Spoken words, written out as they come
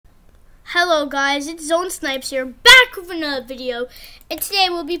Hello guys, it's Zone Snipes here, back with another video, and today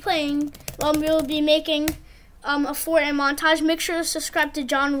we'll be playing, we'll be making a Fortnite montage. Make sure to subscribe to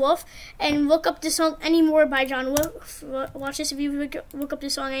John Wolf and look up the song Anymore by John Wolf. Watch this if you look up the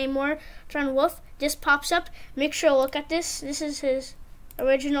song Anymore, John Wolf. This pops up. Make sure to look at this. This is his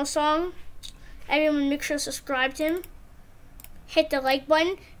original song. Everyone make sure to subscribe to him. Hit the like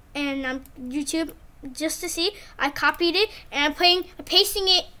button and YouTube. Just to see, I copied it and I'm pasting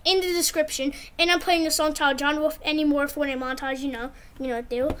it in the description, and I'm playing the song titled John Wolf Anymore Fortnite Montage. You know what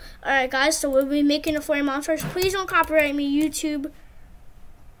they do. Alright guys, so we'll be making a Fortnite montage. Please don't copyright me, YouTube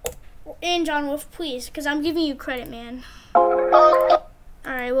and John Wolf, please, because I'm giving you credit, man.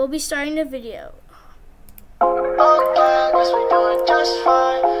 Alright, we'll be starting the video. Okay, guess we doing just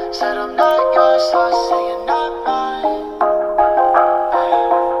fine. Said I'm not yours, so I say you're not mine.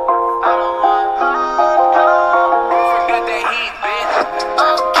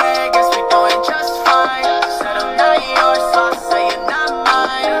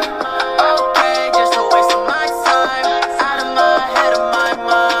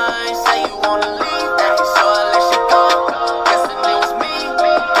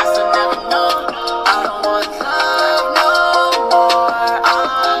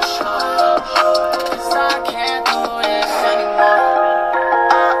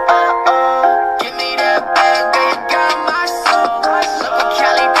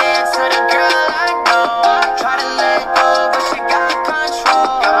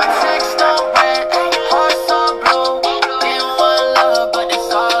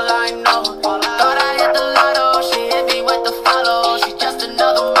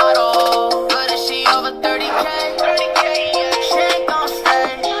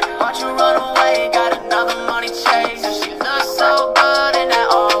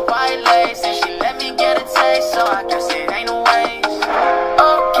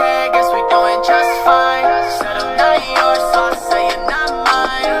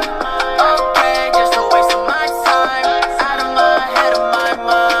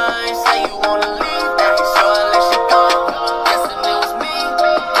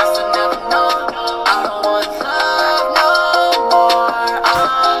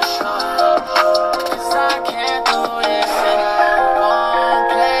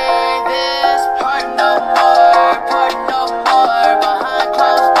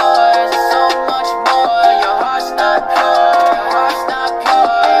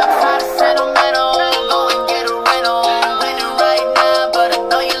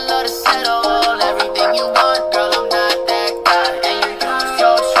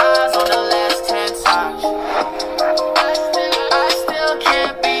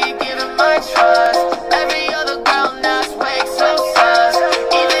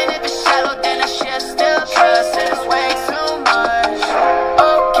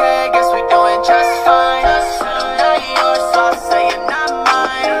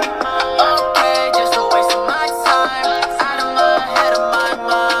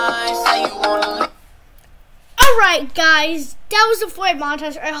 Alright guys, that was the Fortnite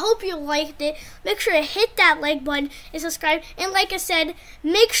montage. I hope you liked it. Make sure to hit that like button and subscribe. And like I said,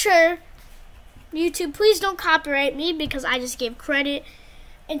 make sure, YouTube, please don't copyright me because I just gave credit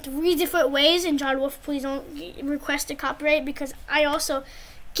in 3 different ways. And John Wolf, please don't request a copyright because I also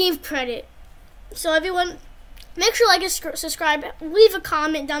gave credit. So everyone, make sure to like and subscribe. Leave a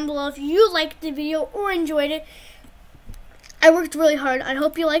comment down below if you liked the video or enjoyed it. I worked really hard. I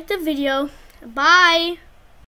hope you liked the video. Bye.